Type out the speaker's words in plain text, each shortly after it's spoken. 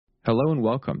Hello and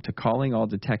welcome to Calling All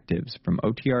Detectives from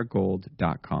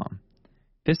OTRGold.com.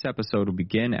 This episode will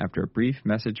begin after a brief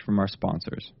message from our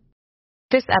sponsors.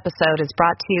 This episode is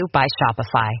brought to you by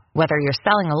Shopify. Whether you're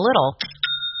selling a little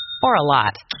or a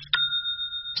lot,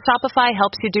 Shopify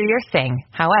helps you do your thing,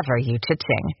 however you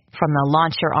cha-ching. From the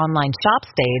launch your online shop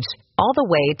stage, all the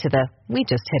way to the we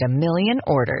just hit 1 million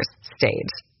orders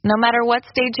stage. No matter what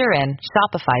stage you're in,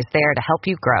 Shopify's there to help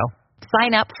you grow.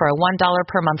 Sign up for a $1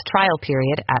 per month trial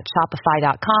period at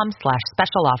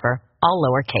shopify.com/special offer, all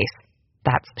lowercase.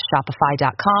 That's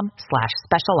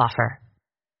shopify.com/special offer.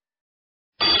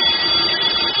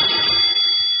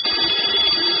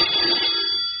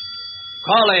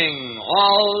 Calling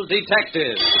all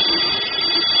detectives.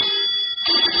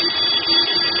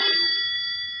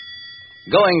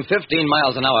 Going 15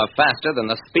 miles an hour faster than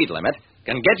the speed limit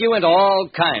can get you into all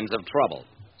kinds of trouble.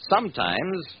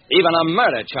 Sometimes even a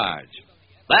murder charge.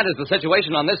 That is the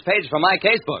situation on this page from my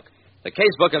casebook. The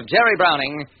casebook of Jerry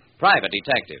Browning, private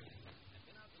detective.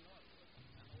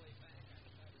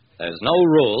 There's no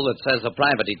rule that says a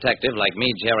private detective like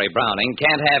me, Jerry Browning,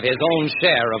 can't have his own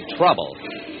share of trouble.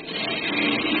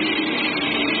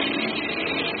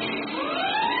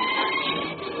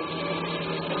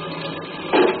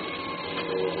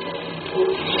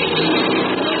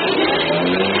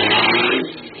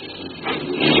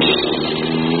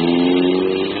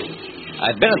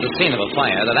 I'd been at the scene of a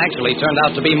fire that actually turned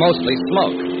out to be mostly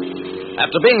smoke.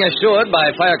 After being assured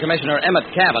by Fire Commissioner Emmett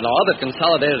Cavanaugh that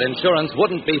Consolidated Insurance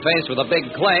wouldn't be faced with a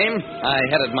big claim, I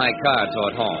headed my car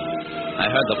toward home. I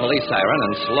heard the police siren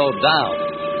and slowed down.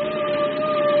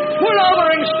 Pull over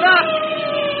and stop!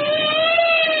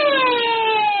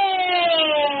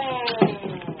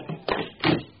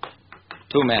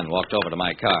 Two men walked over to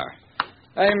my car.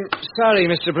 I'm sorry,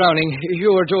 Mr. Browning.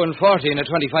 You were doing 40 in a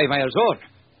 25 miles road.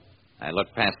 I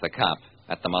looked past the cop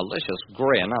at the malicious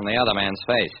grin on the other man's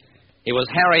face. He was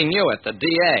Harry Newitt, the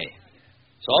DA.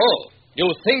 So,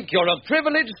 you think you're a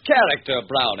privileged character,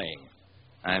 Browning?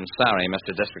 I'm sorry,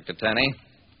 Mr. District Attorney.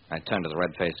 I turned to the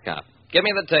red-faced cop. Give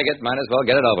me the ticket. Might as well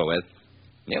get it over with.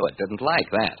 Newitt didn't like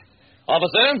that.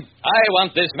 Officer, I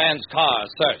want this man's car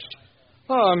searched.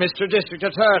 Oh, Mr. District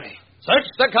Attorney. Search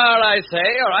the car, I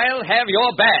say, or I'll have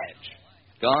your badge.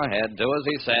 Go ahead. Do as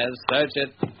he says. Search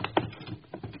it.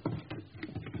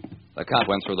 The cop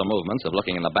went through the movements of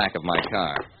looking in the back of my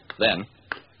car. Then,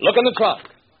 look in the trunk.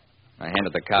 I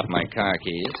handed the cop my car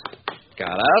keys,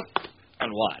 got out,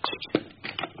 and watched.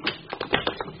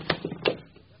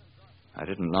 I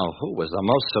didn't know who was the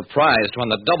most surprised when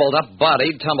the doubled-up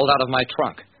body tumbled out of my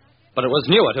trunk. But it was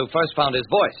Newitt who first found his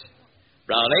voice.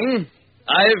 Browning,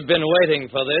 I've been waiting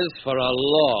for this for a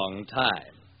long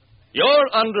time. You're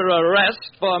under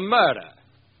arrest for murder.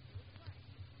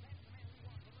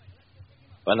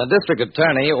 When the district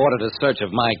attorney ordered a search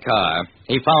of my car,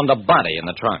 he found a body in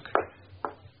the trunk.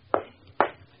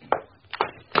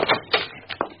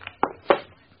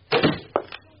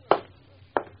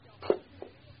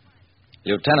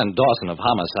 Lieutenant Dawson of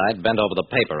Homicide bent over the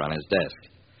paper on his desk.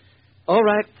 All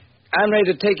right. I'm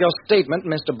ready to take your statement,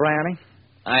 Mr. Browning.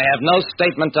 I have no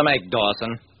statement to make,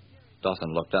 Dawson.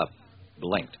 Dawson looked up,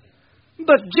 blinked.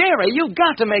 But, Jerry, you've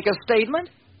got to make a statement.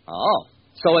 Oh,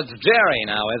 so it's Jerry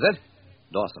now, is it?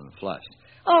 Dawson flushed.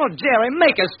 Oh, Jerry,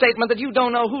 make a statement that you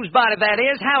don't know whose body that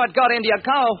is, how it got into your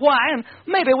car, why, and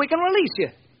maybe we can release you.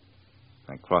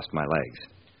 I crossed my legs.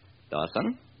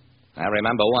 Dawson, I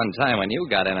remember one time when you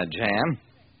got in a jam.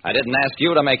 I didn't ask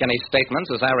you to make any statements,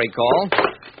 as I recall.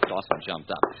 Dawson jumped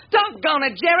up. Doggone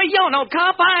it, Jerry, you're no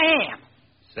cop, I am.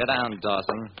 Sit down,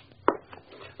 Dawson.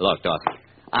 Look, Dawson,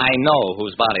 I know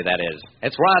whose body that is.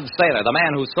 It's Rod Saylor, the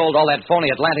man who sold all that phony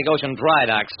Atlantic Ocean dry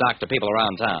dock stock to people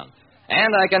around town.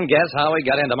 And I can guess how he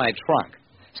got into my trunk.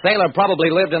 Saylor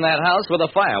probably lived in that house where the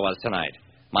fire was tonight.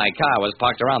 My car was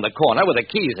parked around the corner with the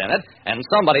keys in it, and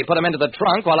somebody put them into the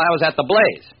trunk while I was at the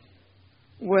blaze.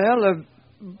 Well,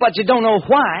 but you don't know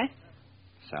why.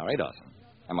 Sorry, Dawson.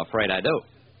 I'm afraid I do.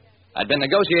 I'd been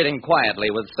negotiating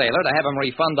quietly with Saylor to have him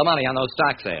refund the money on those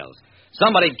stock sales.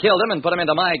 Somebody killed him and put him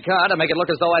into my car to make it look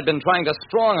as though I'd been trying to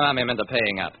strong-arm him into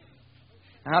paying up.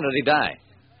 How did he die?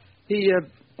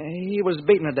 He was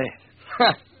beaten to death.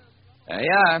 There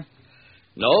you are.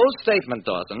 No statement,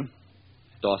 Dawson.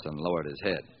 Dawson lowered his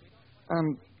head.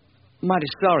 I'm mighty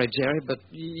sorry, Jerry, but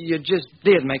you just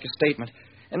did make a statement.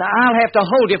 And I'll have to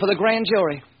hold you for the grand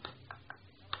jury.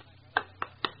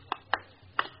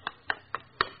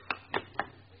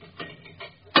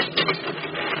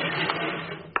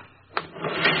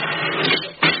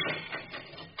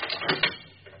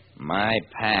 My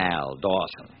pal,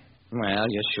 Dawson. Well,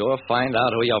 you sure find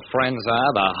out who your friends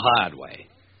are the hard way.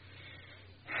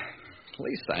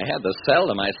 least I had the cell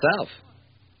to myself.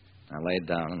 I laid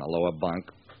down in the lower bunk,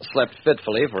 slept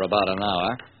fitfully for about an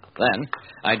hour. Then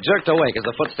I jerked awake as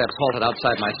the footsteps halted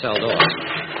outside my cell door.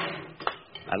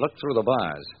 I looked through the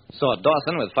bars, saw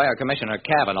Dawson with Fire Commissioner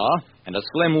Cavanaugh and a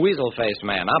slim, weasel-faced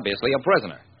man, obviously a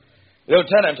prisoner.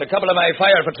 Lieutenant, a couple of my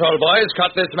fire patrol boys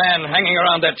caught this man hanging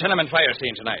around that tenement fire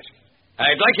scene tonight.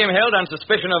 I'd like him held on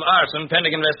suspicion of arson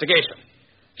pending investigation.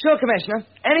 Sure, Commissioner.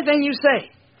 Anything you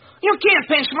say. You can't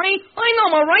pinch me. I know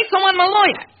my rights. I'm my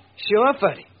lawyer. Sure,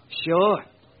 Freddy. Sure.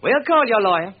 We'll call your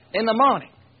lawyer in the morning.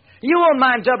 You won't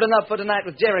mind doubling up for tonight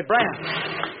with Jerry Brown.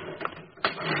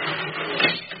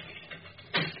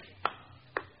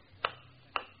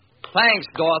 Thanks,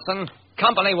 Dawson.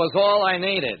 Company was all I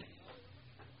needed.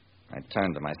 I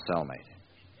turned to my cellmate.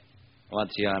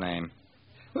 What's your name?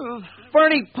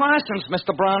 Ferdy Parsons,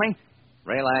 Mr. Browning.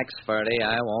 Relax, Ferdy.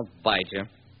 I won't bite you.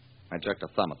 I jerked a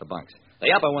thumb at the bunks.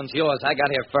 The upper one's yours. I got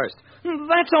here first.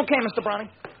 That's okay, Mr. Browning.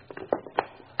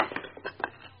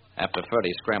 After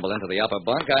Ferdy scrambled into the upper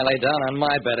bunk, I lay down on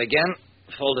my bed again,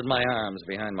 folded my arms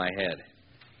behind my head.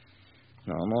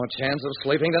 No more chance of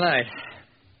sleeping tonight.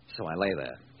 So I lay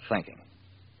there, thinking.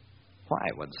 Why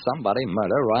would somebody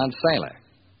murder Rod Saylor?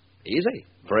 Easy,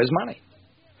 for his money.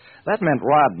 That meant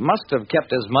Rod must have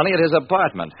kept his money at his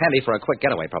apartment, handy for a quick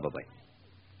getaway, probably.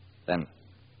 Then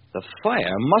the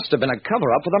fire must have been a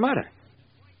cover-up for the murder.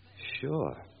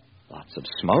 Sure, lots of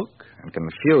smoke and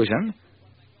confusion.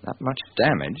 Not much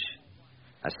damage.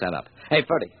 I sat up. Hey,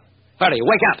 Ferdy. Ferdy,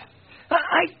 wake up.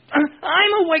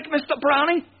 I'm awake, Mr.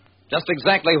 Browning. Just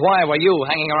exactly why were you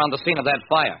hanging around the scene of that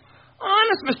fire?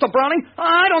 Honest, Mr. Browning,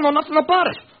 I don't know nothing about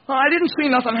it. I didn't see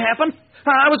nothing happen.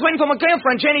 I was waiting for my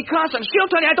girlfriend, Janie Carson. She'll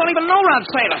tell you I don't even know Rod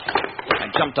Saylor.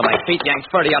 I jumped to my feet, yanked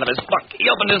Ferdy out of his bunk. He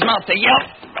opened his mouth to yelp.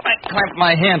 I clamped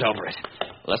my hand over it.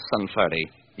 Listen, Ferdy.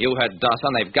 You heard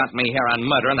Dawson. They've got me here on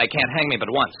murder, and they can't hang me but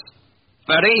once.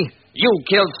 Ferdy, you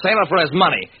killed Saylor for his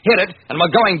money, hid it, and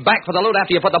we're going back for the loot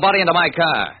after you put the body into my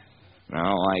car.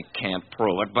 No, I can't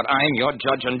prove it, but I'm your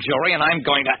judge and jury, and I'm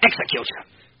going to execute you.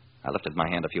 I lifted my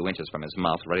hand a few inches from his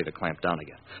mouth, ready to clamp down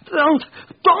again.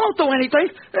 Don't do anything.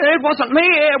 It wasn't me.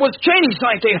 It was Janie's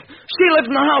idea. She lived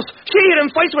in the house. She hit him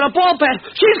face with a ball bat.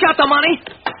 She's got the money.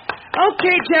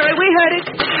 Okay, Jerry, we heard it.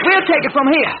 We'll take it from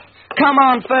here. Come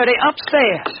on, Ferdy,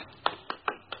 upstairs.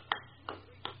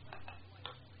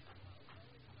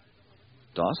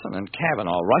 Dawson and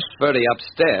Cavanaugh rushed Ferdy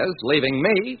upstairs, leaving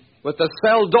me with the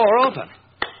cell door open.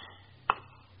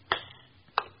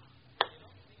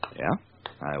 Yeah,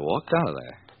 I walked out of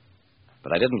there.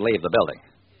 But I didn't leave the building.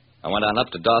 I went on up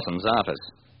to Dawson's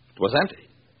office. It was empty.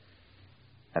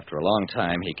 After a long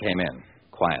time, he came in,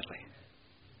 quietly.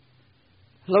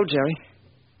 Hello, Jerry.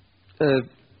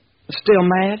 Still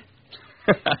mad?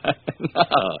 No,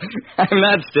 I'm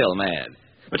not still mad.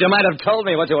 But you might have told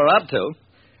me what you were up to.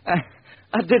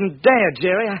 I didn't dare,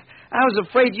 Jerry. I was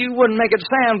afraid you wouldn't make it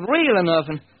sound real enough,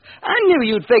 and I knew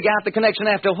you'd figure out the connection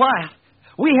after a while.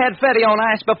 We had Fetty on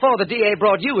ice before the DA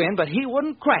brought you in, but he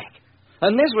wouldn't crack.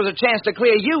 And this was a chance to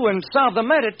clear you and solve the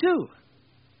murder, too.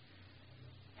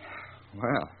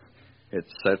 Well, it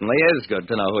certainly is good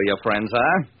to know who your friends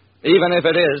are, even if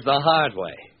it is the hard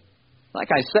way. Like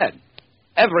I said,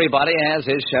 everybody has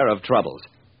his share of troubles,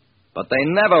 but they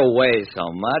never weigh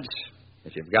so much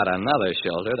if you've got another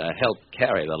shoulder to help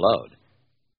carry the load.